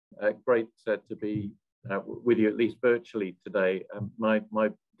great to be with you, at least virtually today. My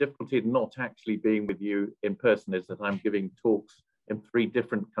difficulty in not actually being with you in person is that I'm giving talks in 3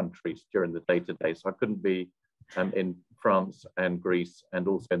 different countries during the day today. So I couldn't be in France and Greece and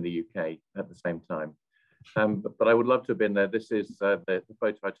also in the UK at the same time. But I would love to have been there. This is the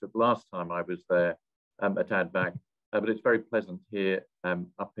photo I took last time I was there at ADVAC, but it's very pleasant here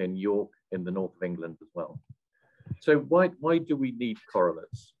up in York in the north of England as well. So why do we need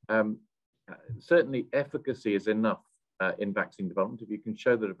correlates? Certainly efficacy is enough in vaccine development. If you can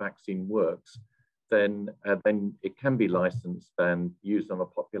show that a vaccine works, then it can be licensed and used on a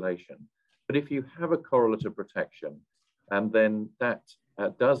population. But if you have a correlate of protection, then that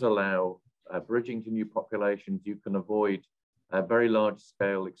does allow bridging to new populations. You can avoid very large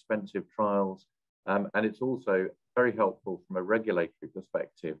scale expensive trials. And it's also very helpful from a regulatory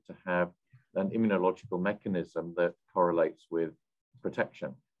perspective to have an immunological mechanism that correlates with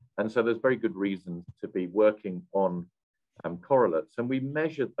protection. And so there's very good reason to be working on correlates. And we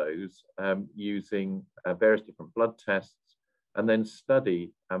measure those using various different blood tests and then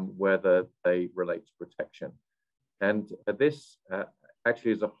study whether they relate to protection. And this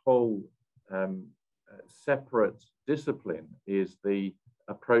actually is a whole separate discipline, is the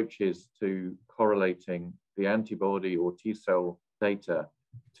approaches to correlating the antibody or T-cell data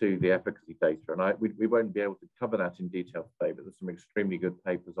to the efficacy data. And we won't be able to cover that in detail today, but there's some extremely good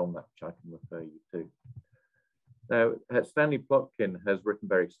papers on that, which I can refer you to. Now, Stanley Plotkin has written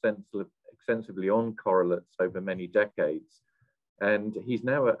very extensively on correlates over many decades, and he's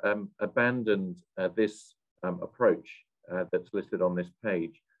now abandoned this approach that's listed on this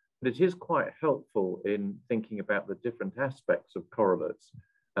page. But it is quite helpful in thinking about the different aspects of correlates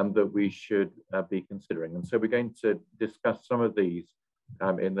that we should be considering. And so we're going to discuss some of these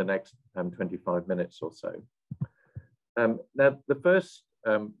in the next 25 minutes or so. Now, the first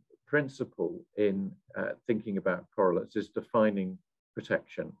principle in thinking about correlates is defining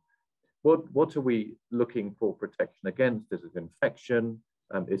protection. What are we looking for protection against? Is it infection?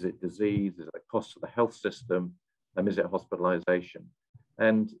 Is it disease? Is it a cost to the health system? Is it hospitalization?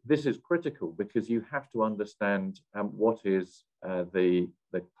 And this is critical because you have to understand what is the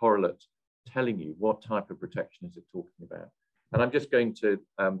correlate telling you, what type of protection is it talking about. And I'm just going to,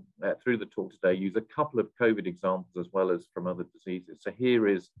 through the talk today, use a couple of COVID examples as well as from other diseases. So here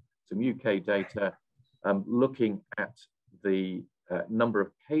is some UK data looking at the number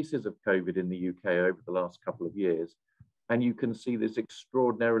of cases of COVID in the UK over the last couple of years. And you can see this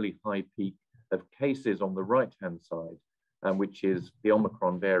extraordinarily high peak of cases on the right-hand side, which is the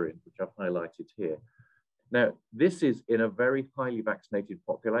Omicron variant, which I've highlighted here. Now, this is in a very highly vaccinated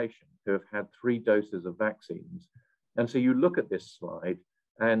population who have had 3 doses of vaccines. And so you look at this slide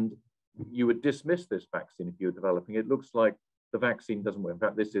and you would dismiss this vaccine if you're developing. It looks like the vaccine doesn't work. In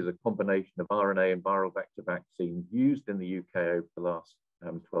fact, this is a combination of RNA and viral vector vaccines used in the UK over the last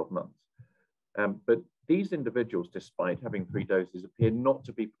 12 months. But these individuals, despite having 3 doses, appear not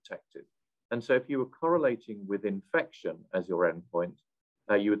to be protected. And so if you were correlating with infection as your endpoint,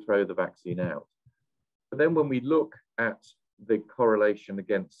 you would throw the vaccine out. But then when we look at the correlation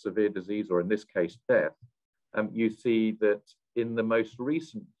against severe disease, or in this case, death, you see that in the most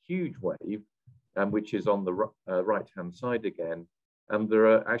recent huge wave, which is on the right-hand side again, there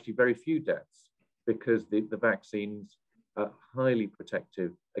are actually very few deaths because the vaccines are highly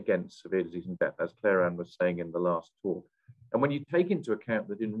protective against severe disease and death, as Claire Ann was saying in the last talk. And when you take into account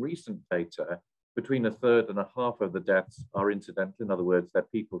that in recent data, between 1/3 and 1/2 of the deaths are incidental, in other words, they're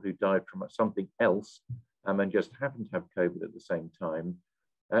people who died from something else and just happened to have COVID at the same time,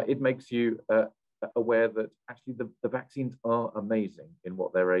 it makes you aware that actually the vaccines are amazing in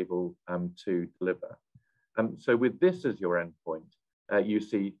what they're able to deliver. So with this as your endpoint, you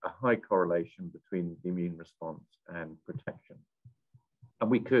see a high correlation between the immune response and protection. And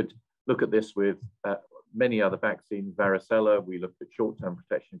we could look at this with many other vaccines. Varicella, we looked at short-term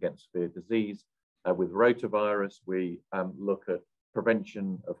protection against severe disease. With rotavirus, we look at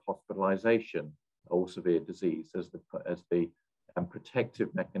prevention of hospitalization or severe disease as the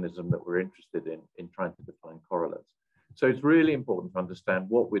protective mechanism that we're interested in trying to define correlates. So it's really important to understand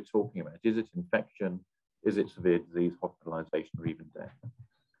what we're talking about. Is it infection? Is it severe disease, hospitalization, or even death?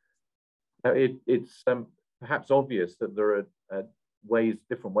 Now, it's perhaps obvious that there are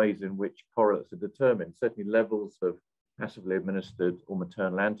different ways in which correlates are determined. Certainly levels of passively administered or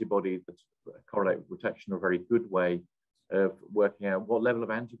maternal antibodies that correlate with protection are a very good way of working out what level of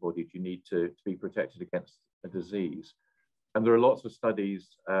antibody do you need to be protected against a disease. And there are lots of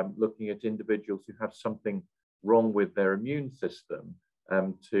studies looking at individuals who have something wrong with their immune system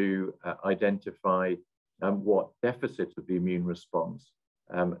to identify what deficit of the immune response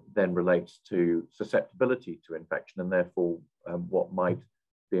then relates to susceptibility to infection and therefore what might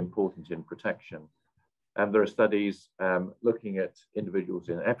be important in protection. And there are studies looking at individuals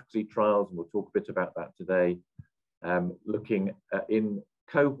in efficacy trials, and we'll talk a bit about that today, looking in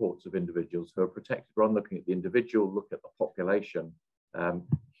cohorts of individuals who are protected, rather than looking at the individual, look at the population,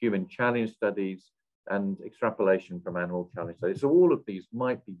 human challenge studies, and extrapolation from animal challenge studies. So all of these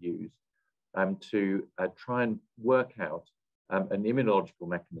might be used to try and work out an immunological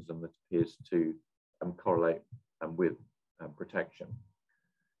mechanism that appears to correlate with protection.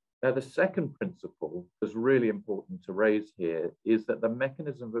 Now, the second principle that's really important to raise here is that the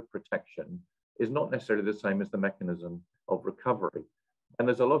mechanism of protection is not necessarily the same as the mechanism of recovery. And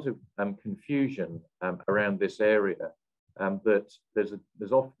there's a lot of confusion around this area, that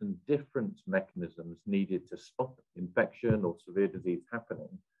there's often different mechanisms needed to stop infection or severe disease happening,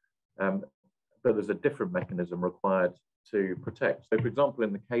 but there's a different mechanism required to protect. So, for example,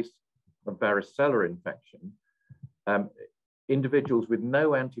 in the case of varicella infection, individuals with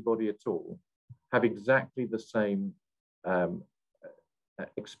no antibody at all have exactly the same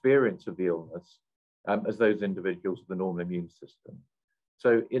experience of the illness as those individuals with the normal immune system.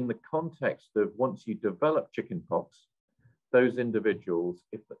 So in the context of once you develop chickenpox, those individuals,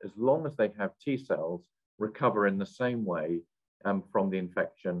 as long as they have T cells, recover in the same way from the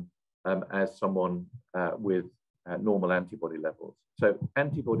infection as someone with normal antibody levels. So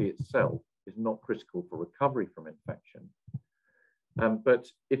antibody itself is not critical for recovery from infection. But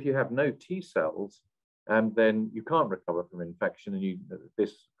if you have no T cells, then you can't recover from infection. And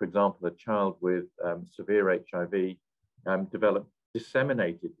this, for example, a child with severe HIV developed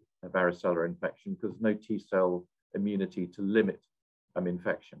disseminated varicella infection because no T cell immunity to limit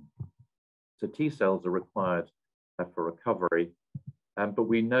infection. So T cells are required for recovery. But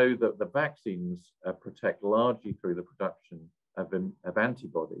we know that the vaccines protect largely through the production of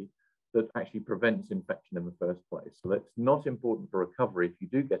antibody that actually prevents infection in the first place. So that's not important for recovery if you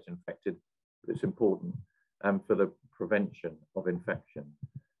do get infected, but it's important for the prevention of infection.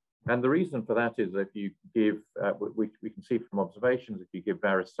 And the reason for that is if you give, we can see from observations, if you give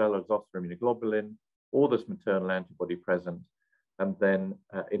varicella zoster immunoglobulin or this maternal antibody present, and then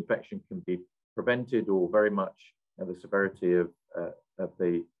infection can be prevented or very much the severity of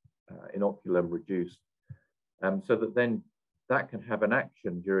the inoculum reduced, so that then that can have an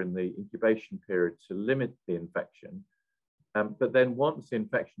action during the incubation period to limit the infection. But then once the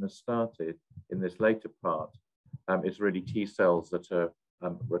infection has started in this later part, it's really T cells that are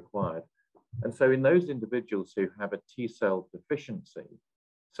required. And so in those individuals who have a T cell deficiency,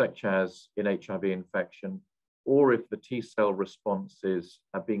 such as in HIV infection, or if the T cell responses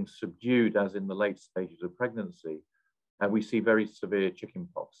are being subdued, as in the late stages of pregnancy, we see very severe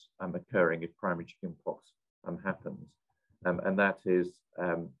chickenpox occurring if primary chickenpox happens. And that is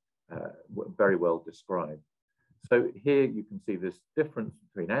very well described. So here you can see this difference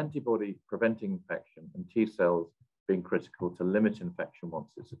between antibody preventing infection and T cells being critical to limit infection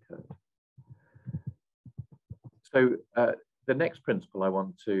once it's occurred. So the next principle I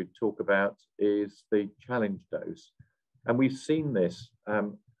want to talk about is the challenge dose. And we've seen this,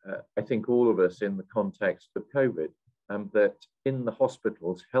 I think all of us in the context of COVID, that in the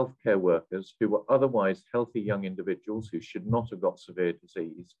hospitals, healthcare workers who were otherwise healthy young individuals who should not have got severe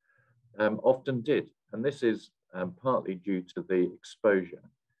disease often did. And this is partly due to the exposure.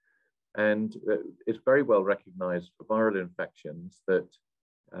 And it's very well recognized for viral infections that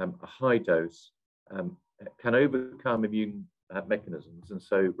a high dose can overcome immune mechanisms and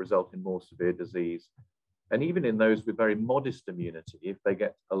so result in more severe disease. And even in those with very modest immunity, if they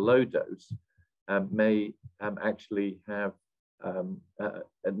get a low dose, may actually have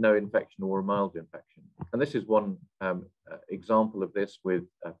no infection or a mild infection. And this is one example of this with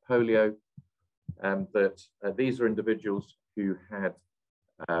polio, that these are individuals who had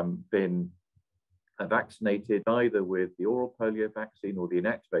been vaccinated either with the oral polio vaccine or the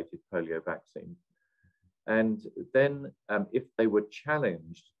inactivated polio vaccine. And then if they were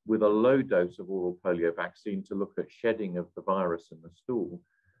challenged with a low dose of oral polio vaccine to look at shedding of the virus in the stool,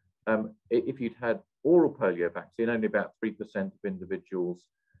 if you'd had oral polio vaccine, only about 3% of individuals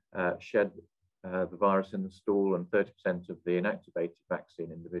shed the virus in the stool and 30% of the inactivated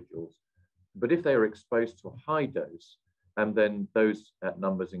vaccine individuals. But if they were exposed to a high dose, and then those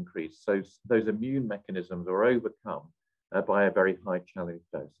numbers increase. So those immune mechanisms are overcome by a very high challenge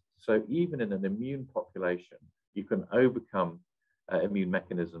dose. So even in an immune population, you can overcome immune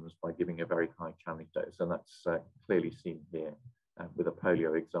mechanisms by giving a very high challenge dose. And that's clearly seen here with a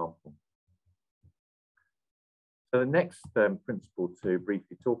polio example. So the next principle to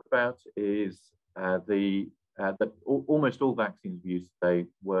briefly talk about is the that almost all vaccines we use today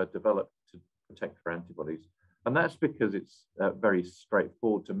were developed to protect for antibodies. And that's because it's very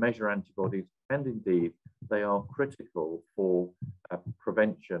straightforward to measure antibodies, and indeed they are critical for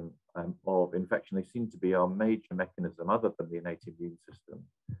prevention of infection. They seem to be our major mechanism, other than the innate immune system,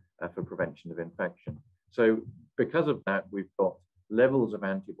 for prevention of infection. So because of that, we've got levels of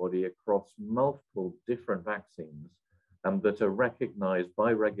antibody across multiple different vaccines that are recognized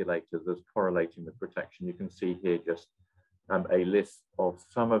by regulators as correlating with protection. You can see here just a list of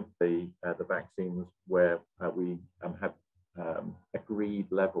some of the vaccines where we have agreed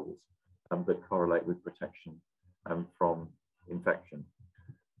levels that correlate with protection from infection.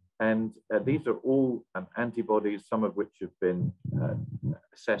 And these are all antibodies, some of which have been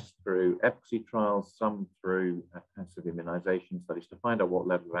assessed through efficacy trials, some through passive immunization studies to find out what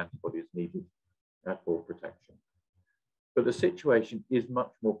level of antibody is needed for protection. But the situation is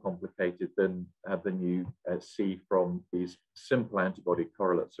much more complicated than you see from these simple antibody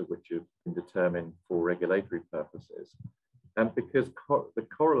correlates, of which have been determined for regulatory purposes, and because the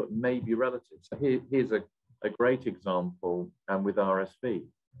correlate may be relative. So here's a great example with RSV.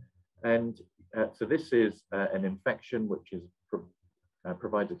 And so this is an infection which is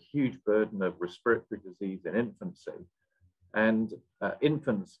provides a huge burden of respiratory disease in infancy. And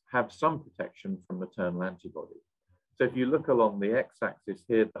infants have some protection from maternal antibody. So if you look along the x-axis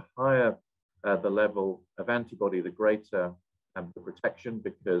here, the higher the level of antibody, the greater the protection,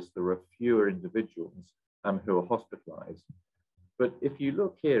 because there are fewer individuals who are hospitalized. But if you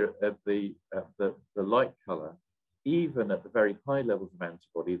look here at the light color, even at the very high levels of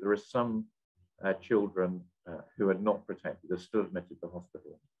antibody, there are some children who are not protected, are still admitted to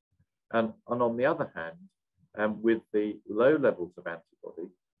hospital. And on the other hand, with the low levels of antibody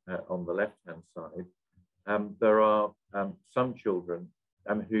on the left-hand side, there are some children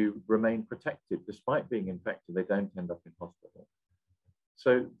who remain protected despite being infected. They don't end up in hospital.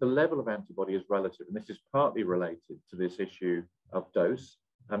 So the level of antibody is relative, and this is partly related to this issue of dose,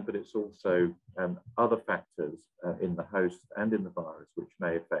 but it's also other factors in the host and in the virus which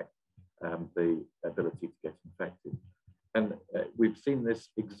may affect the ability to get infected. And we've seen this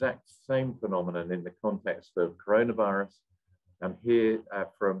exact same phenomenon in the context of coronavirus. Here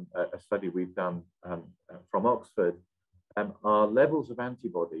from a study we've done from Oxford, are levels of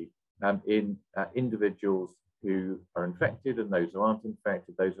antibody in individuals who are infected and those who aren't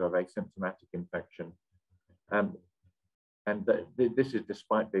infected, those who have asymptomatic infection. This is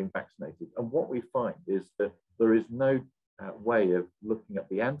despite being vaccinated. And what we find is that there is no way of looking at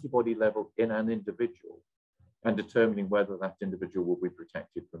the antibody level in an individual and determining whether that individual will be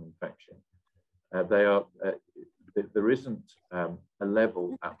protected from infection. There isn't a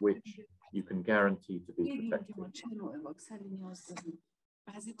level at which you can guarantee to be protected.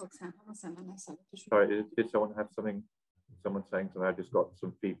 Sorry, did someone have something? Someone saying something? I just got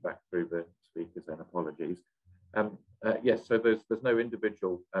some feedback through the speakers, and apologies. Yes, so there's no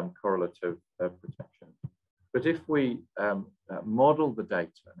individual correlative protection. But if we model the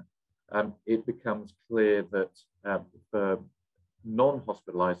data, it becomes clear that for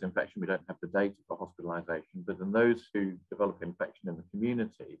non-hospitalized infection, we don't have the data for hospitalization, but in those who develop infection in the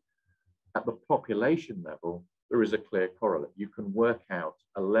community, at the population level, there is a clear correlate. You can work out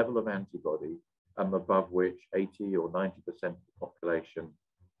a level of antibody above which 80 or 90% of the population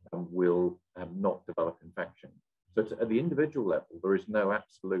will not develop infection. So at the individual level, there is no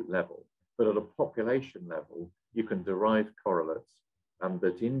absolute level, but at a population level, you can derive correlates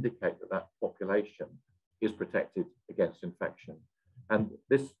that indicate that that population is protected against infection. And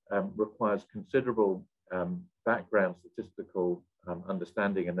this requires considerable background statistical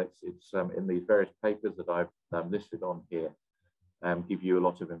understanding, and it's in these various papers that I've listed on here, give you a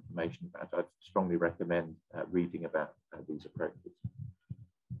lot of information about it. I'd strongly recommend reading about these approaches.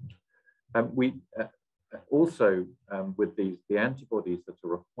 We also, with the antibodies that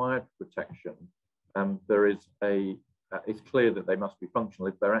are required for protection, there is it's clear that they must be functional.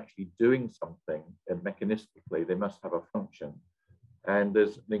 If they're actually doing something mechanistically, they must have a function. And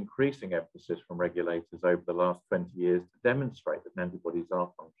there's an increasing emphasis from regulators over the last 20 years to demonstrate that antibodies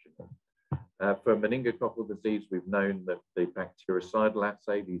are functional. For meningococcal disease, we've known that the bactericidal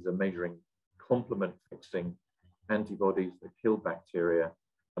assay, these are measuring complement-fixing antibodies that kill bacteria,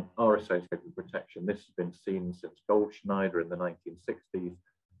 are associated with protection. This has been seen since Goldschneider in the 1960s,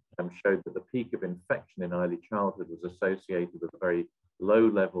 and showed that the peak of infection in early childhood was associated with a very low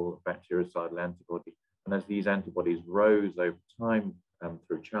level of bactericidal antibody. And as these antibodies rose over time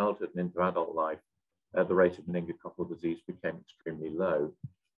through childhood and into adult life, the rate of meningococcal disease became extremely low.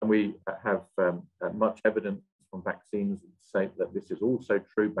 And we have much evidence from vaccines that say that this is also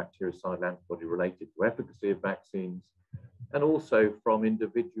true bactericidal antibody related to efficacy of vaccines, and also from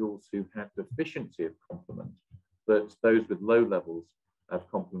individuals who have deficiency of complement, that those with low levels of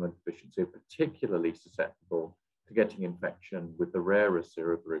complement deficiency are particularly susceptible to getting infection with the rarer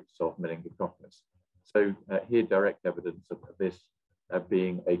serogroups of meningococcus. So here, direct evidence of this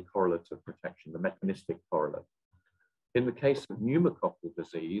being a correlate of protection, the mechanistic correlate. In the case of pneumococcal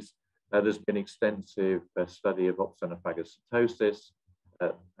disease, there's been extensive study of opsonophagocytosis,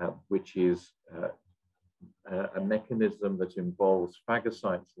 which is a mechanism that involves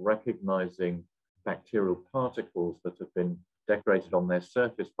phagocytes recognizing bacterial particles that have been decorated on their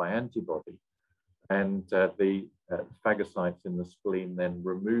surface by antibody, and the phagocytes in the spleen then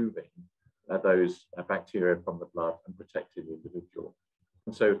removing those bacteria from the blood and protecting the individual.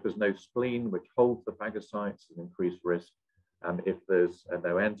 And so if there's no spleen which holds the phagocytes, an increased risk. If there's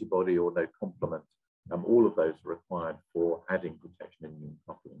no antibody or no complement, all of those are required for adding protection in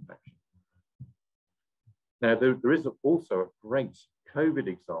pneumococcal infection. Now, there is also a great COVID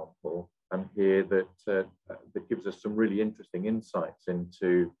example here that gives us some really interesting insights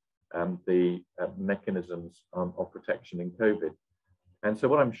into the mechanisms of protection in COVID. And so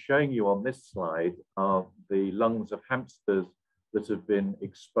what I'm showing you on this slide are the lungs of hamsters that have been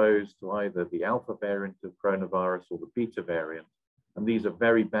exposed to either the alpha variant of coronavirus or the beta variant. And these are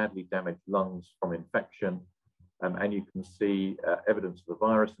very badly damaged lungs from infection. And you can see evidence of the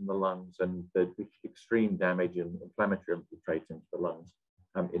virus in the lungs and the extreme damage and inflammatory infiltrating into the lungs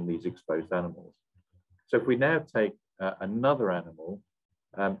in these exposed animals. So if we now take another animal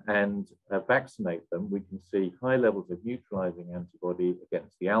and vaccinate them, we can see high levels of neutralizing antibody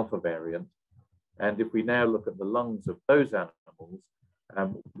against the alpha variant. And if we now look at the lungs of those animals,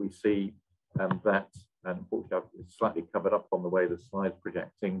 we see that, and unfortunately it's slightly covered up on the way the slide's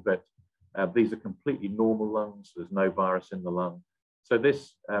projecting, but these are completely normal lungs. There's no virus in the lung. So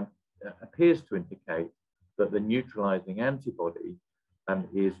this appears to indicate that the neutralizing antibody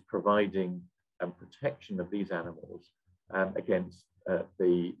is providing protection of these animals against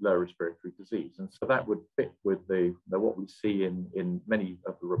the lower respiratory disease. And so that would fit with what we see in many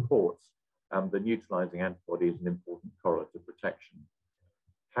of the reports. The neutralizing antibody is an important correlate of protection.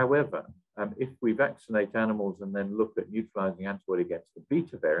 However, if we vaccinate animals and then look at neutralizing antibody against the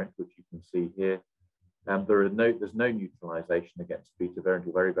beta variant, which you can see here, there's no neutralization against beta variant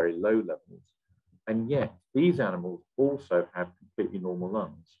or very, very low levels. And yet these animals also have completely normal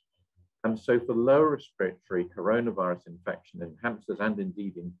lungs. And so for lower respiratory coronavirus infection in hamsters and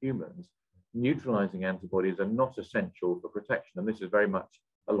indeed in humans, neutralizing antibodies are not essential for protection. And this is very much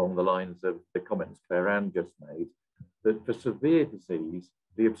along the lines of the comments Claire Ann just made, that for severe disease,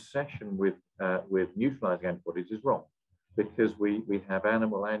 the obsession with neutralizing antibodies is wrong, because we have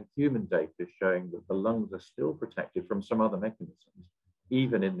animal and human data showing that the lungs are still protected from some other mechanisms,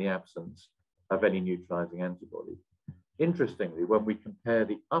 even in the absence of any neutralizing antibody. Interestingly, when we compare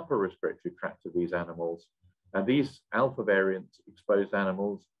the upper respiratory tract of these animals, and these alpha variant exposed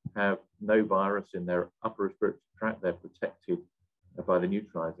animals have no virus in their upper respiratory tract, they're protected by the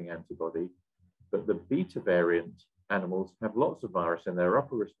neutralizing antibody, but the beta variant animals have lots of virus in their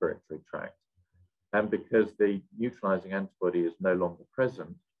upper respiratory tract, and because the neutralizing antibody is no longer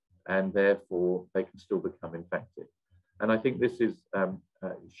present, and therefore they can still become infected. And I think this is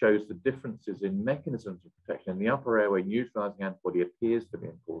shows the differences in mechanisms of protection. In the upper airway, neutralizing antibody appears to be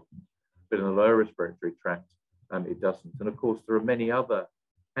important, but in the lower respiratory tract, it doesn't. And of course, there are many other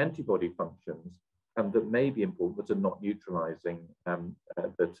antibody functions that may be important but are not neutralizing, some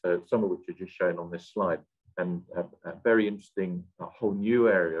of which are just shown on this slide. And a very interesting, whole new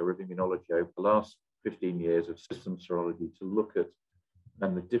area of immunology over the last 15 years of system serology to look at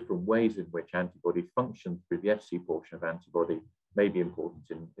the different ways in which antibody functions through the Fc portion of antibody may be important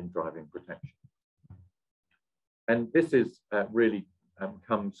in driving protection. And this is really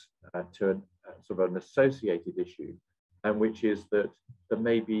comes to sort of an associated issue, and which is that there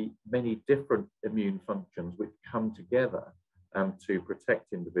may be many different immune functions which come together to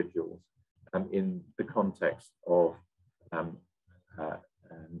protect individuals in the context of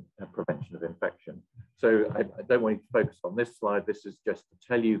prevention of infection. So I don't want you to focus on this slide. This is just to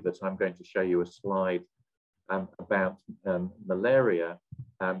tell you that I'm going to show you a slide about malaria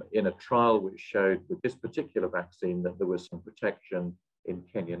in a trial which showed with this particular vaccine that there was some protection in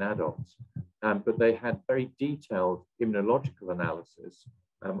Kenyan adults. But they had very detailed immunological analysis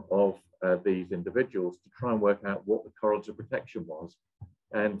of these individuals to try and work out what the correlates of protection was.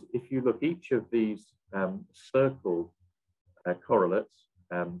 And if you look each of these circle correlates,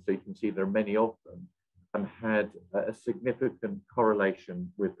 so you can see there are many of them, had a significant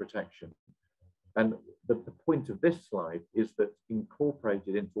correlation with protection. And the point of this slide is that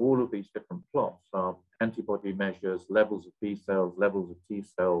incorporated into all of these different plots are antibody measures, levels of B cells, levels of T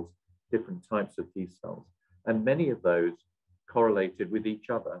cells, different types of T cells. And many of those correlated with each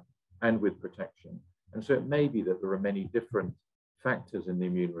other and with protection. And so it may be that there are many different factors in the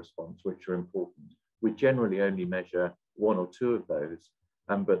immune response which are important. We generally only measure one or two of those,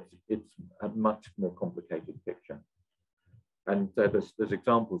 but it's a much more complicated picture. And there's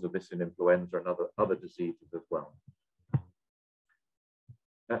examples of this in influenza and other diseases as well.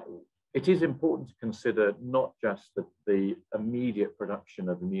 It is important to consider not just the immediate production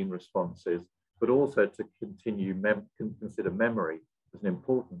of immune responses, but also to consider memory as an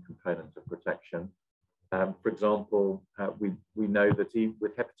important component of protection. For example, we know that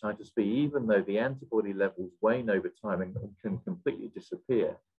with hepatitis B, even though the antibody levels wane over time and can completely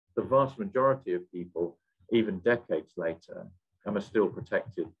disappear, the vast majority of people, even decades later, are still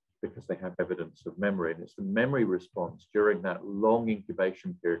protected because they have evidence of memory. And it's the memory response during that long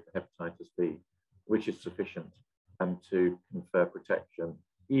incubation period for hepatitis B, which is sufficient to confer protection,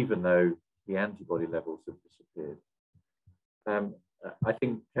 even though the antibody levels have disappeared. I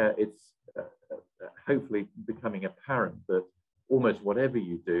think it's hopefully becoming apparent that almost whatever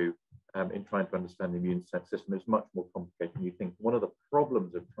you do in trying to understand the immune system is much more complicated than you think. One of the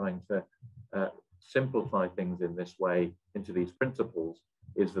problems of trying to simplify things in this way into these principles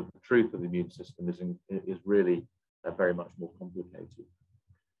is that the truth of the immune system is really very much more complicated.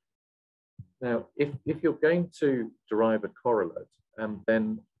 Now, if you're going to derive a correlate,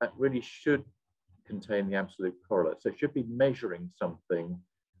 then that really should contain the absolute correlate. So it should be measuring something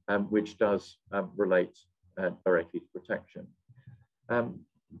which does relate directly to protection.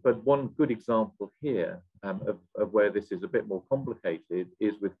 But one good example here of where this is a bit more complicated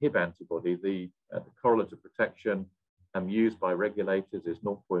is with Hib antibody. The correlate of protection used by regulators is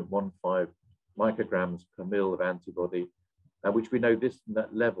 0.15 micrograms per mil of antibody, which we know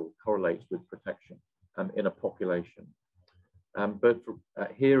that level correlates with protection in a population.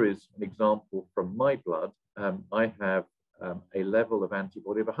 Here is an example from my blood. I have a level of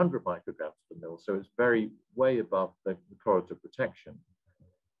antibody of 100 micrograms per mil, so it's way above the correlate of protection.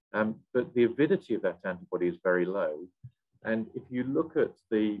 But the avidity of that antibody is very low. And if you look at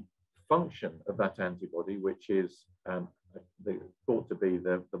the function of that antibody, which is thought to be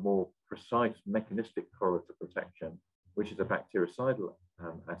the more precise mechanistic correlate of protection, which is a bactericidal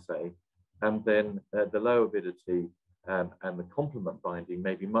assay, and then the low avidity and the complement binding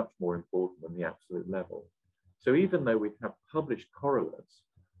may be much more important than the absolute level. So even though we have published correlates,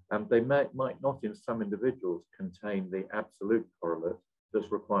 they might not in some individuals contain the absolute correlate that's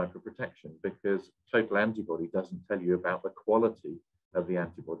required for protection, because total antibody doesn't tell you about the quality of the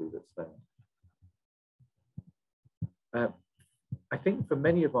antibody that's there. I think for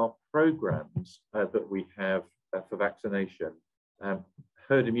many of our programs that we have for vaccination,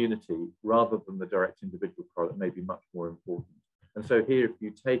 herd immunity rather than the direct individual correlate may be much more important. And so here, if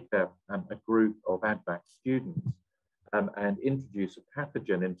you take a group of ADVAC students and introduce a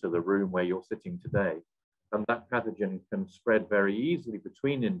pathogen into the room where you're sitting today, and that pathogen can spread very easily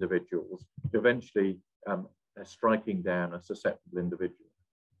between individuals, eventually striking down a susceptible individual.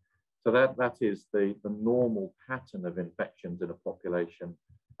 So that is the normal pattern of infections in a population.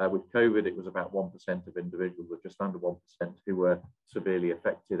 With COVID, it was about 1% of individuals, or just under 1%, who were severely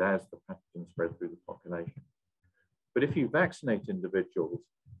affected as the pathogen spread through the population. But if you vaccinate individuals,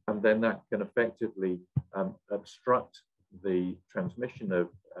 then that can effectively obstruct the transmission of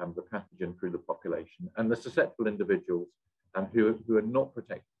the pathogen through the population, and the susceptible individuals who are not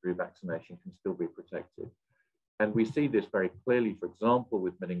protected through vaccination can still be protected. And we see this very clearly, for example,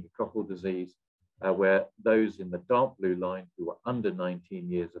 with meningococcal disease, where those in the dark blue line who are under 19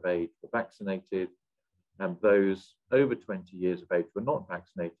 years of age were vaccinated, and those over 20 years of age were not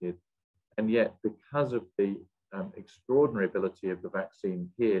vaccinated. And yet, because of the extraordinary ability of the vaccine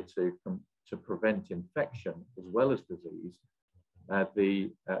here to prevent infection as well as disease,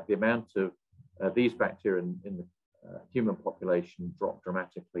 the amount of these bacteria in the human population dropped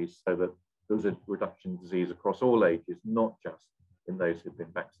dramatically, so that there was a reduction in disease across all ages, not just in those who've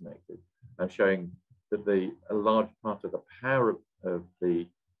been vaccinated, showing that a large part of the power of the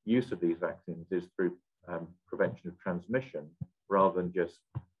use of these vaccines is through prevention of transmission rather than just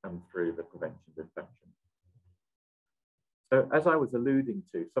through the prevention of infection. So as I was alluding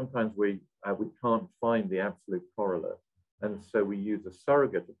to, sometimes we can't find the absolute correlate, and so we use a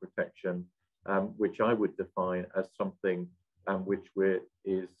surrogate of protection, which I would define as something which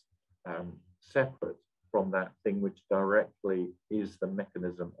is separate from that thing which directly is the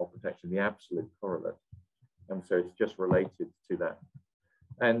mechanism of protection, the absolute correlate. And so it's just related to that.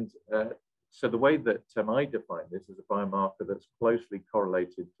 And So the way that I define this is a biomarker that's closely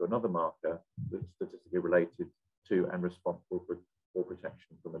correlated to another marker that's statistically related to and responsible for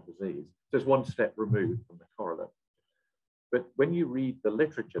protection from a disease. So it's one step removed from the correlate. But when you read the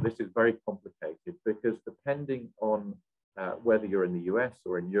literature, this is very complicated because depending on whether you're in the US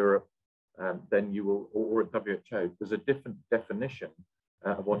or in Europe, then you will, or at WHO, there's a different definition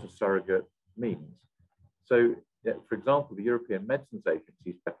of what a surrogate means. So, for example, the European Medicines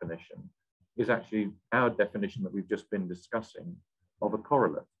Agency's definition is actually our definition that we've just been discussing of a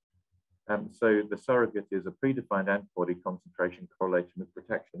correlate. So the surrogate is a predefined antibody concentration correlating with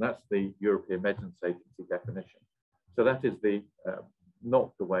protection. That's the European Medicines Agency definition. So that is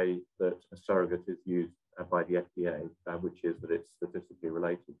not the way that a surrogate is used by the FDA, which is that it's statistically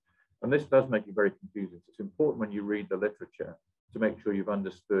related. And this does make it very confusing. So it's important when you read the literature to make sure you've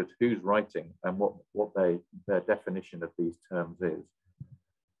understood who's writing and what their definition of these terms is.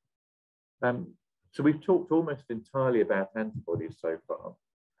 So we've talked almost entirely about antibodies so far.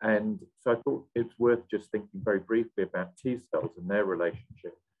 And so I thought it's worth just thinking very briefly about T cells and their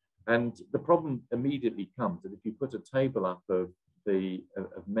relationship. And the problem immediately comes that if you put a table up of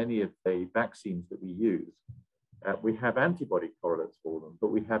many of the vaccines that we use, we have antibody correlates for them,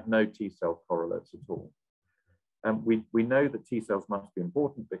 but we have no T cell correlates at all. We know that T cells must be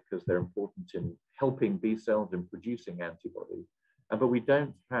important because they're important in helping B cells in producing antibodies, but we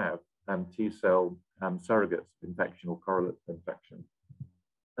don't have T cell surrogates of infection or correlates of infection.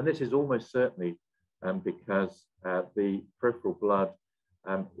 And this is almost certainly because the peripheral blood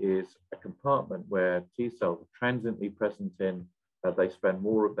is a compartment where T cells are transiently present in. They spend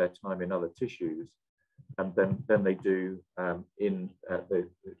more of their time in other tissues than they do in the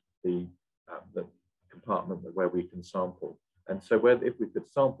compartment where we can sample. And so if we could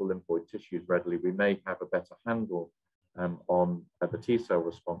sample lymphoid tissues readily, we may have a better handle on the T cell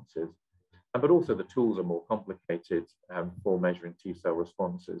responses. But also the tools are more complicated for measuring T cell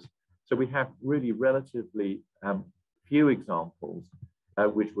responses. So we have really relatively few examples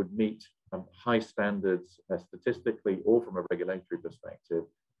which would meet high standards statistically or from a regulatory perspective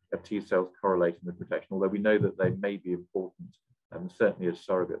of T cells correlating with protection, although we know that they may be important, certainly as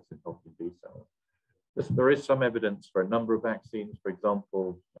surrogates in helping B cells. There is some evidence for a number of vaccines. For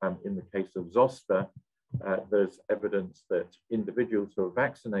example, in the case of zoster, there's evidence that individuals who are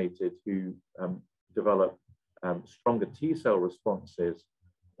vaccinated who develop stronger T cell responses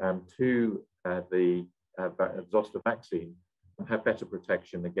to the zoster vaccine have better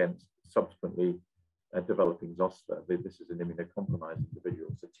protection against subsequently developing zoster. This is an immunocompromised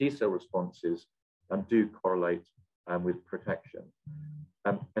individual. So T cell responses do correlate with protection.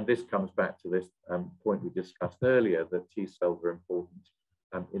 And this comes back to this point we discussed earlier, that T cells are important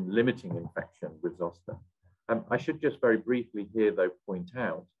in limiting infection with zoster. I should just very briefly here, though, point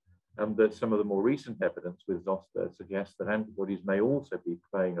out that some of the more recent evidence with zoster suggests that antibodies may also be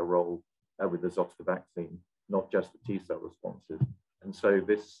playing a role with the zoster vaccine, not just the T cell responses. And so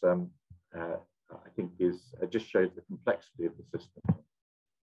this, I think, just shows the complexity of the system.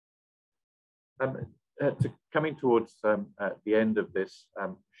 Coming towards the end of this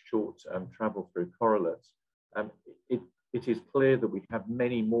short travel through correlates, it is clear that we have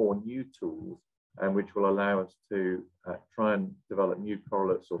many more new tools which will allow us to try and develop new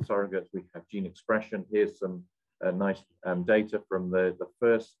correlates or surrogates. We have gene expression. Here's some nice data from the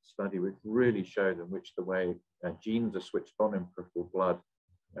first study, which really showed in which the way genes are switched on in peripheral blood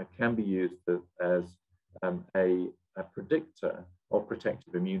can be used as a predictor of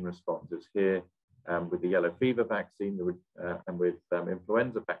protective immune responses. Here, with the yellow fever vaccine and with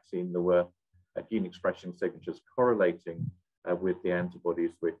influenza vaccine, there were gene expression signatures correlating with the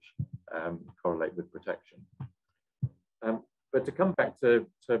antibodies which correlate with protection. But to come back to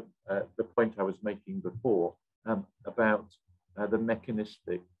the point I was making before about the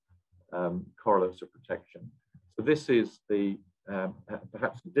mechanistic correlates of protection. So this is the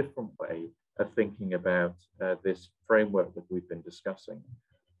perhaps a different way of thinking about this framework that we've been discussing.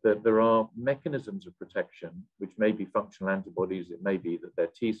 That there are mechanisms of protection, which may be functional antibodies, it may be that they're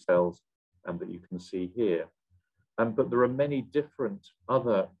T cells that you can see here. But there are many different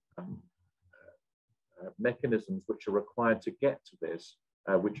other mechanisms which are required to get to this,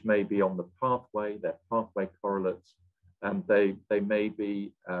 which may be on the pathway, they're pathway correlates, and they may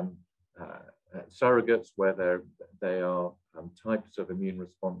be surrogates where they are types of immune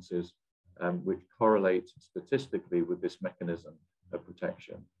responses which correlate statistically with this mechanism of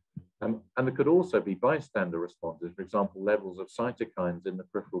protection. And there could also be bystander responses, for example, levels of cytokines in the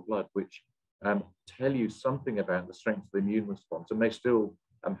peripheral blood, which tell you something about the strength of the immune response and may still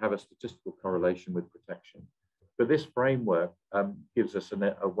have a statistical correlation with protection. But this framework gives us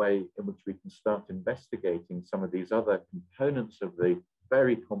a way in which we can start investigating some of these other components of the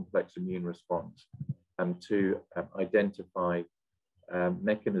very complex immune response to identify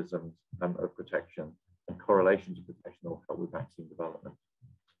mechanisms of protection and correlations of protection will help with vaccine development.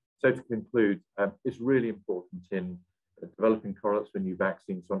 So to conclude, it's really important in developing correlates for new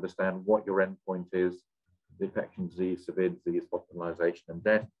vaccines to understand what your endpoint is, the infection disease, severe disease, hospitalization, and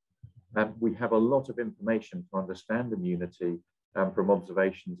death. We have a lot of information to understand immunity from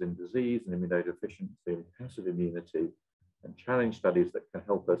observations in disease and immunodeficiency and passive immunity, and challenge studies that can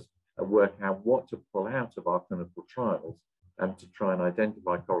help us work out what to pull out of our clinical trials and to try and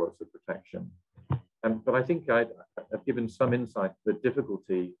identify correlates of protection. But I think I've given some insight to the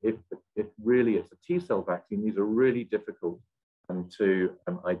difficulty if really it's a T-cell vaccine. These are really difficult to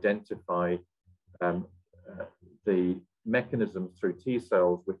identify the mechanisms through T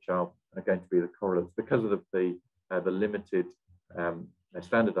cells which are going to be the correlates because of the limited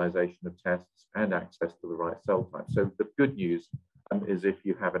standardization of tests and access to the right cell type. So the good news is if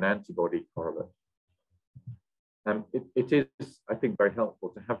you have an antibody correlate. It is, I think, very helpful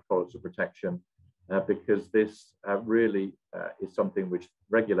to have correlates of protection because this really is something which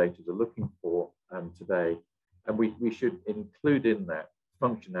regulators are looking for today. And we should include in that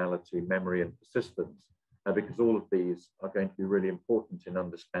functionality, memory, and persistence, because all of these are going to be really important in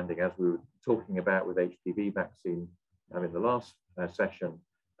understanding, as we were talking about with HPV vaccine in the last session,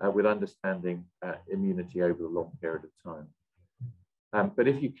 with understanding immunity over a long period of time. But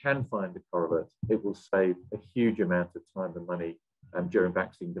if you can find a correlate, it will save a huge amount of time and money during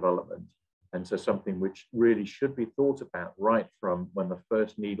vaccine development. And so something which really should be thought about right from when the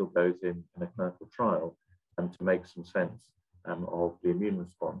first needle goes in a clinical trial to make some sense of the immune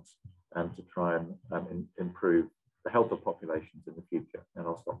response to try and improve the health of populations in the future. And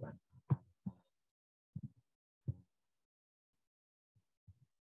I'll stop there.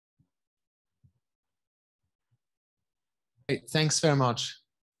 Great. Thanks very much,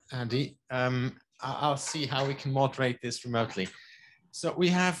 Andy. I'll see how we can moderate this remotely. So we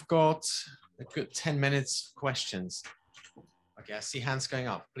have got a good 10 minutes questions. Okay, I see hands going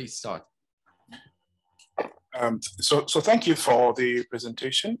up. Please start. So thank you for the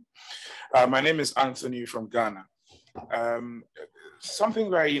presentation. My name is Anthony from Ghana. Something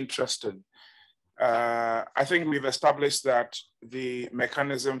very interesting. I think we've established that the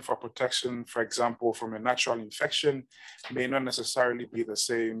mechanism for protection, for example, from a natural infection may not necessarily be the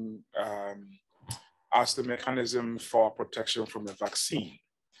same as the mechanism for protection from a vaccine.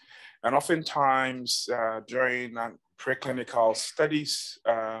 And oftentimes during preclinical studies,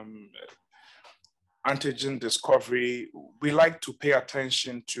 antigen discovery, we like to pay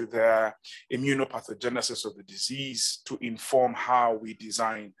attention to the immunopathogenesis of the disease to inform how we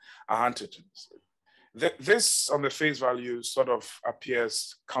design our antigens. This, on the face value, sort of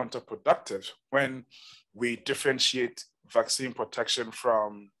appears counterproductive when we differentiate vaccine protection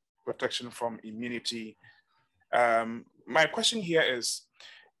from immunity. My question here is,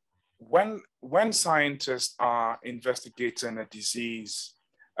 when scientists are investigating a disease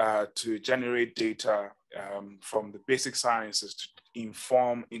to generate data from the basic sciences to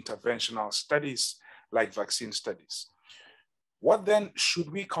inform interventional studies like vaccine studies, what then should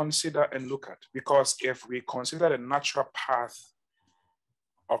we consider and look at? Because if we consider the natural path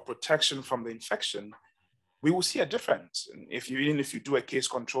of protection from the infection, we will see a difference. And even if you do a case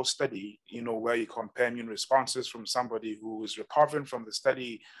control study, where you compare immune responses from somebody who is recovering from the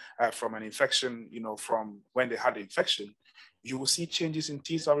study from an infection, from when they had the infection, you will see changes in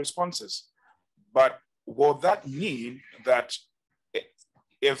T cell responses. But will that mean that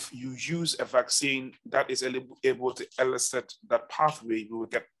if you use a vaccine that is able to elicit that pathway, you will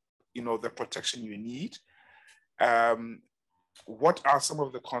get, the protection you need? What are some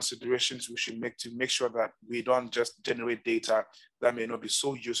of the considerations we should make to make sure that we don't just generate data that may not be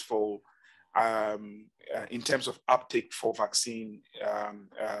so useful in terms of uptake for vaccine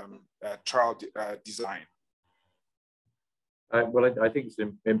trial design? Well, I think it's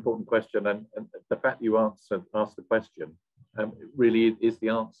an important question, and the fact you asked the question really is the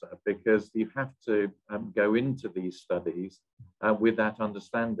answer, because you have to go into these studies with that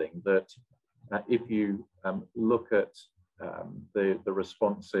understanding that if you look at the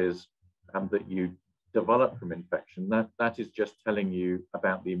responses that you develop from infection, that is just telling you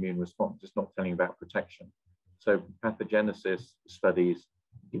about the immune response. It's not telling you about protection. So pathogenesis studies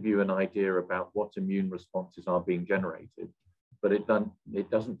give you an idea about what immune responses are being generated, but it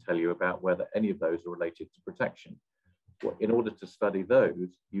doesn't tell you about whether any of those are related to protection. In order to study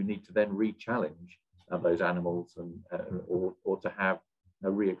those, you need to then re-challenge those animals or to have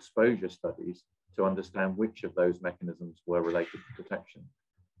re-exposure studies to understand which of those mechanisms were related to protection.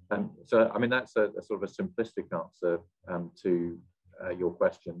 So, I mean, that's a sort of a simplistic answer to your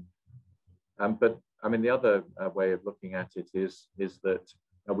question. But I mean, the other way of looking at it is that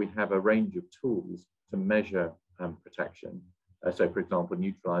we have a range of tools to measure protection. So, for example,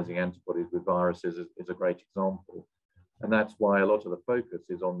 neutralizing antibodies with viruses is a great example. And that's why a lot of the focus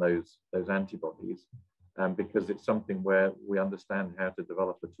is on those antibodies, because it's something where we understand how to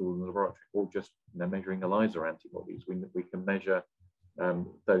develop a tool in the laboratory, or just measuring ELISA antibodies. We can measure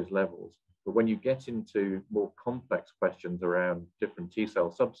those levels. But when you get into more complex questions around different T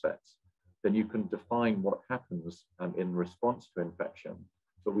cell subsets, then you can define what happens in response to infection.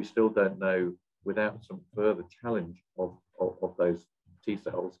 But we still don't know, without some further challenge of those T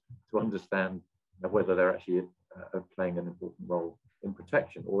cells, to understand whether they're actually playing an important role in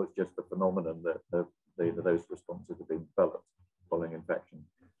protection, or it's just a phenomenon that those responses are being developed following infection.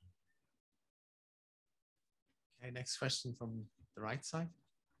 Okay, next question from the right side.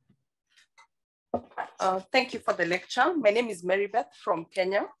 Thank you for the lecture. My name is Mary Beth from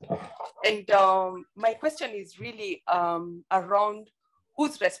Kenya. And my question is really around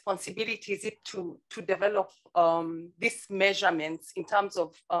whose responsibility is it to develop these measurements in terms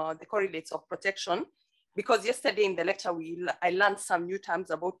of the correlates of protection? Because yesterday in the lecture, I learned some new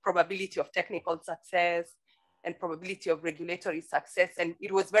terms about probability of technical success and probability of regulatory success. And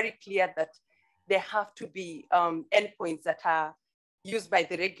it was very clear that there have to be endpoints that are used by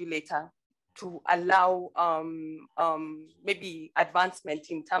the regulator to allow maybe advancement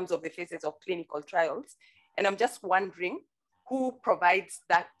in terms of the phases of clinical trials. And I'm just wondering who provides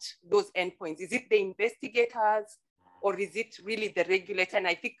those endpoints? Is it the investigators, or is it really the regulator? And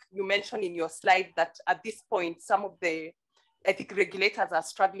I think you mentioned in your slide that at this point, some of the, I think regulators are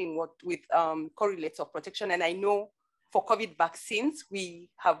struggling with correlates of protection. And I know for COVID vaccines, we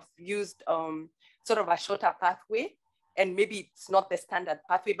have used sort of a shorter pathway, and maybe it's not the standard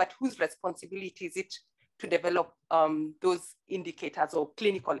pathway, but whose responsibility is it to develop those indicators or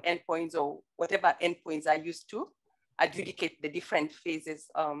clinical endpoints or whatever endpoints are used to adjudicate the different phases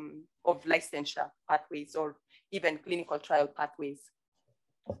of licensure pathways or even clinical trial pathways?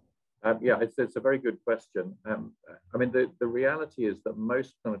 Yeah, it's a very good question. I mean, the reality is that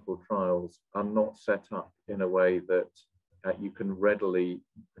most clinical trials are not set up in a way that you can readily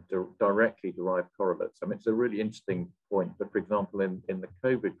directly derive correlates. I mean, it's a really interesting point, but for example, in the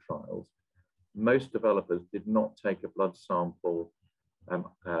COVID trials, most developers did not take a blood sample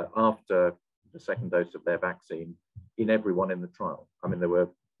after the second dose of their vaccine in everyone in the trial. I mean,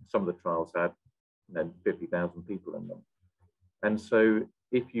 some of the trials had 50,000 people in them. And so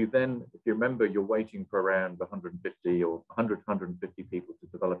if you remember, you're waiting for around 150 or 150 people to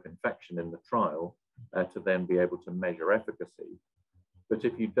develop infection in the trial to then be able to measure efficacy. But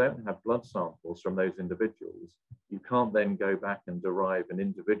if you don't have blood samples from those individuals, you can't then go back and derive an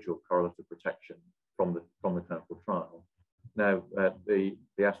individual correlate of protection from the clinical trial. Now, the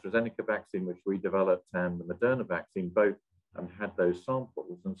AstraZeneca vaccine, which we developed, and the Moderna vaccine both had those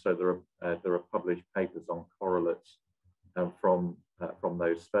samples, and so there are published papers on correlates from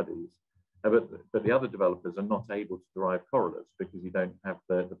those studies. But the other developers are not able to derive correlates because you don't have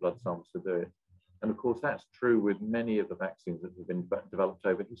the blood samples to do it. And of course, that's true with many of the vaccines that have been developed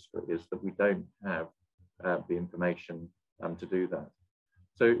over history, is that we don't have the information to do that.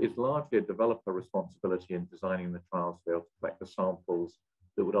 So it's largely a developer responsibility in designing the trials to be able to collect the samples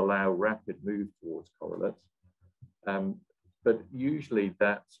that would allow rapid move towards correlates. But usually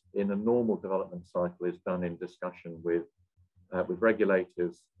that, in a normal development cycle, is done in discussion with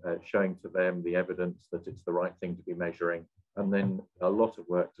regulators, showing to them the evidence that it's the right thing to be measuring, and then a lot of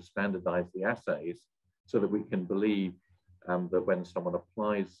work to standardize the assays so that we can believe that when someone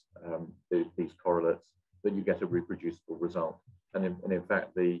applies these correlates, that you get a reproducible result. And in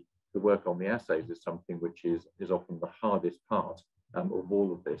fact, the work on the assays is something which is often the hardest part of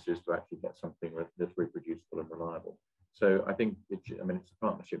all of this, is to actually get something that's reproducible and reliable. So I think it's a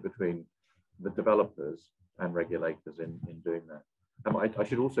partnership between the developers and regulators in doing that. I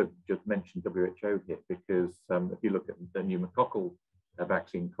should also just mention WHO here, because if you look at the pneumococcal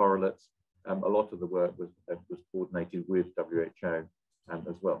vaccine correlates, a lot of the work was coordinated with WHO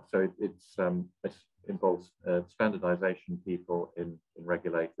as well. So it involves standardization people in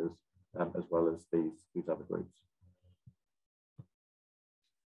regulators as well as these other groups.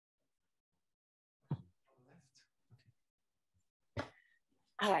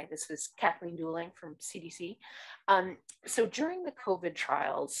 Hi, this is Kathleen Dooling from CDC. So during the COVID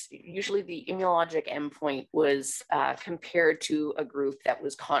trials, usually the immunologic endpoint was compared to a group that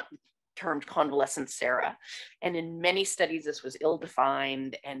was termed convalescent sera. And in many studies, this was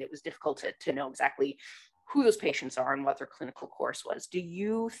ill-defined and it was difficult to know exactly who those patients are and what their clinical course was. Do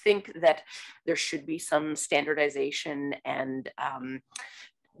you think that there should be some standardization and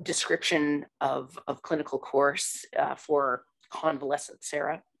description of clinical course for convalescent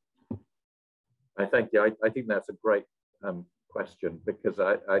sera? Thank you. I think that's a great question, because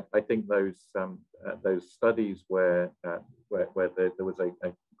I think those studies where there was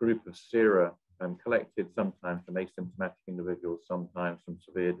a group of sera collected sometimes from asymptomatic individuals, sometimes from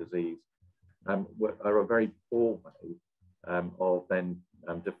severe disease, are a very poor way of then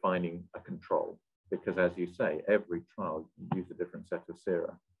defining a control, because as you say, every trial uses a different set of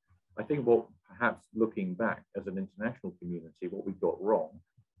sera. I think what perhaps looking back as an international community, what we got wrong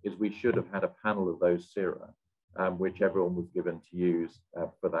is we should have had a panel of those sera, which everyone was given to use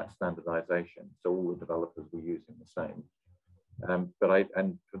for that standardization. So all the developers were using the same. And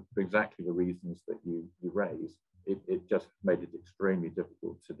for exactly the reasons that you raised, it just made it extremely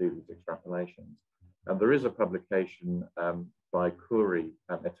difficult to do these extrapolations. And there is a publication by Khoury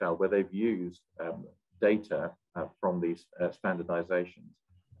et al. Where they've used data from these standardizations,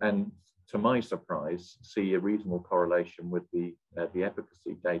 and to my surprise, see a reasonable correlation with the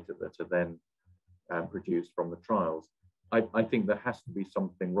efficacy data that are then produced from the trials. I think there has to be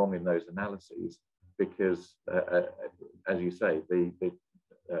something wrong in those analyses, because, as you say, the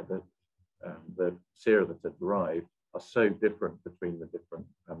sera that are derived are so different between the different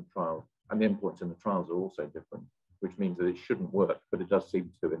trials, and the endpoints in the trials are also different, which means that it shouldn't work, but it does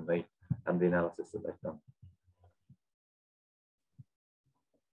seem to in the analysis that they've done.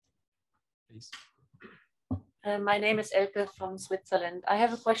 Please. My name is Elke from Switzerland. I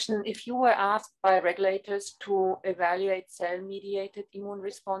have a question. If you were asked by regulators to evaluate cell-mediated immune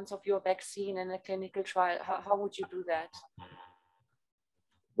response of your vaccine in a clinical trial, how would you do that?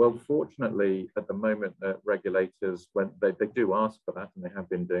 Well, fortunately, at the moment, regulators, when they do ask for that, and they have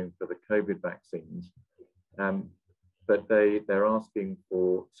been doing for the COVID vaccines, but they're asking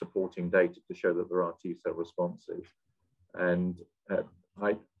for supporting data to show that there are T-cell responses. And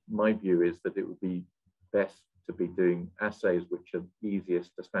my view is that it would be best to be doing assays which are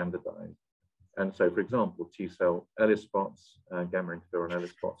easiest to standardize. And so, for example, T-cell ELISpots, gamma interferon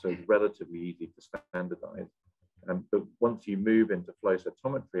ELISpots are relatively easy to standardize. But once you move into flow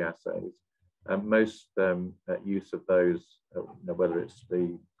cytometry assays, most use of those, whether it's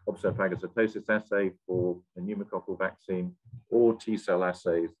the observophagocytosis assay for a pneumococcal vaccine or T-cell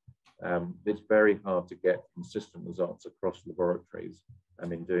assays, it's very hard to get consistent results across laboratories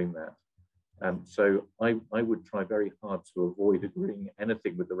in doing that. So I would try very hard to avoid agreeing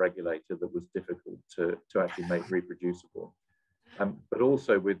anything with the regulator that was difficult to actually make reproducible. But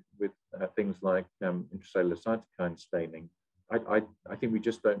also with things like intracellular cytokine staining, I think we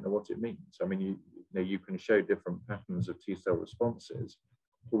just don't know what it means. I mean, you can show different patterns of T-cell responses,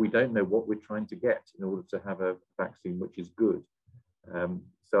 but we don't know what we're trying to get in order to have a vaccine which is good.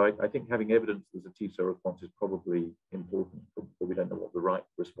 So I think having evidence there's a T-cell response is probably important, but we don't know what the right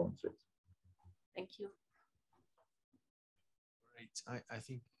response is. Thank you. Great. I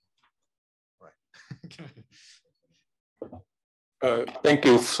think, right. Thank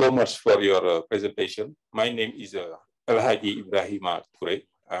you so much for your presentation. My name is Alhaji Ibrahima Toure.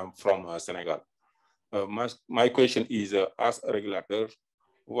 I'm from Senegal. My question is, as a regulator,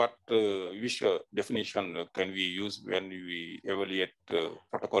 which definition can we use when we evaluate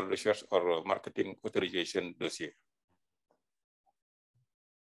protocol research or marketing authorization dossier?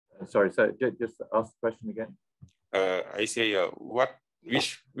 Sorry, so just ask the question again. I say,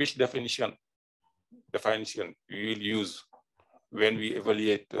 which definition we will use when we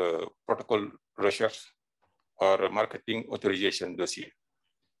evaluate protocol research or marketing authorization dossier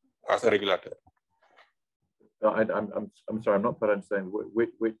as a regulator? I'm sorry, I'm not quite understanding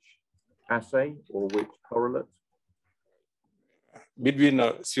which assay or which correlate? Between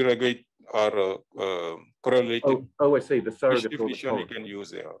surrogate or correlated. Oh, I see, the surrogate. Which definition you can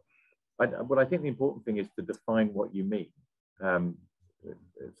use there? Well, I think the important thing is to define what you mean.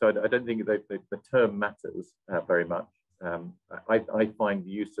 So I don't think the term matters very much. I find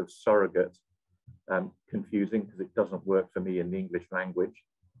the use of surrogate confusing because it doesn't work for me in the English language,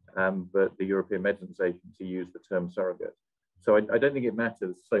 but the European Medicines Agency used the term surrogate. So I don't think it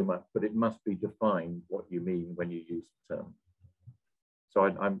matters so much, but it must be defined what you mean when you use the term. So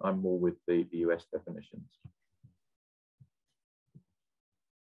I'm more with the US definitions.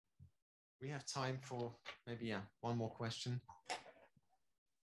 We have time for maybe one more question.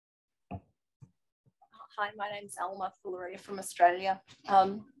 Hi, my name's Alma Fulleria from Australia.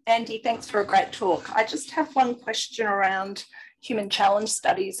 Andy, thanks for a great talk. I just have one question around human challenge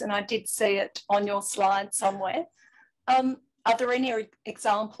studies, and I did see it on your slide somewhere. Are there any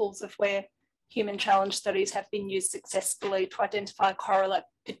examples of where human challenge studies have been used successfully to identify a correlate,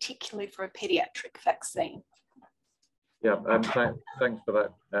 particularly for a pediatric vaccine? Yeah, thanks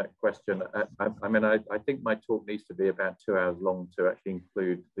for that question. I mean, I think my talk needs to be about 2 hours long to actually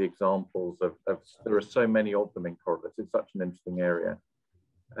include the examples of there are so many of them in correlates. It's such an interesting area.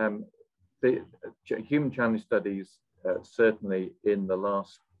 The human challenge studies certainly in the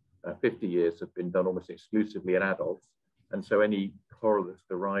last 50 years have been done almost exclusively in adults. And so any correlates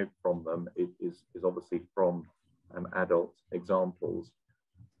derived from them is obviously from adult examples.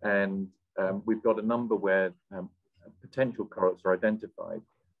 And we've got a number where potential correlates are identified.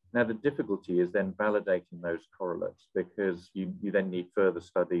 Now, the difficulty is then validating those correlates because you then need further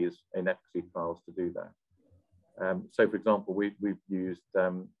studies in efficacy trials to do that. So, for example, we've used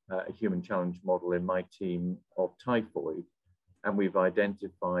a human challenge model in my team of typhoid, and we've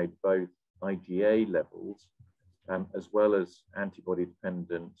identified both IgA levels as well as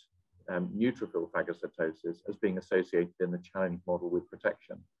antibody-dependent neutrophil phagocytosis as being associated in the challenge model with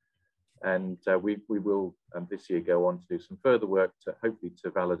protection. And we will this year go on to do some further work to hopefully to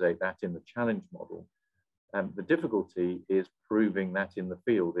validate that in the challenge model. The difficulty is proving that in the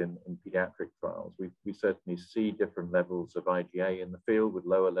field in pediatric trials. We certainly see different levels of IgA in the field with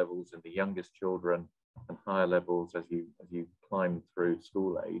lower levels in the youngest children and higher levels as you climb through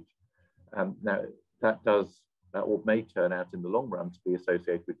school age. Now that does or may turn out in the long run to be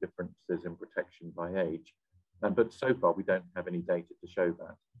associated with differences in protection by age. But so far we don't have any data to show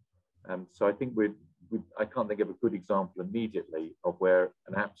that. So I think I can't think of a good example immediately of where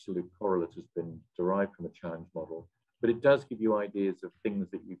an absolute correlate has been derived from a challenge model, but it does give you ideas of things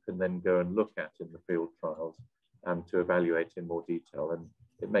that you can then go and look at in the field trials to evaluate in more detail. And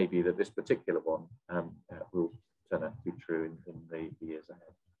it may be that this particular one will turn out to be true in the years ahead.